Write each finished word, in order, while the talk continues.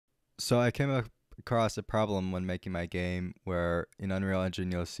So I came across a problem when making my game where in Unreal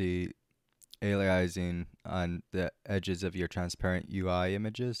Engine you'll see aliasing on the edges of your transparent UI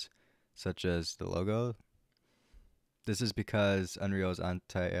images, such as the logo. This is because Unreal's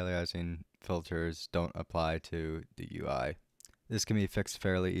anti-aliasing filters don't apply to the UI. This can be fixed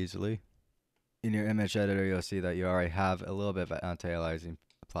fairly easily. In your image editor, you'll see that you already have a little bit of anti-aliasing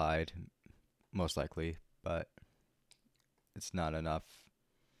applied, most likely, but it's not enough.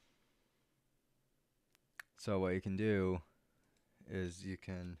 So what you can do is you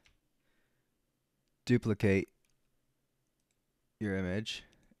can duplicate your image,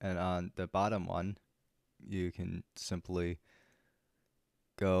 and on the bottom one you can simply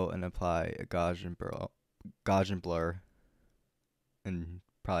go and apply a Gaussian blur and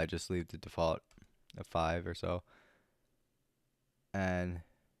probably just leave the default of 5 or so and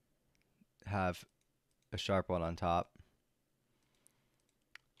have a sharp one on top,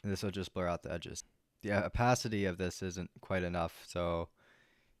 and this will just blur out the edges. The opacity of this isn't quite enough, so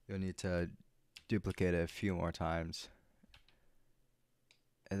you'll need to duplicate it a few more times.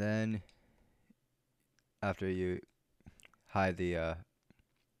 And then after you hide the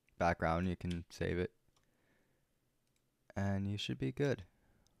background, you can save it and you should be good.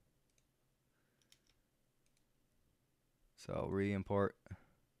 So re-import,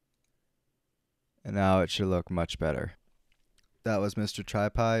 and now it should look much better. That was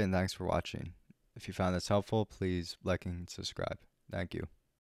MrTriPie, and thanks for watching. If you found this helpful, please like and subscribe. Thank you.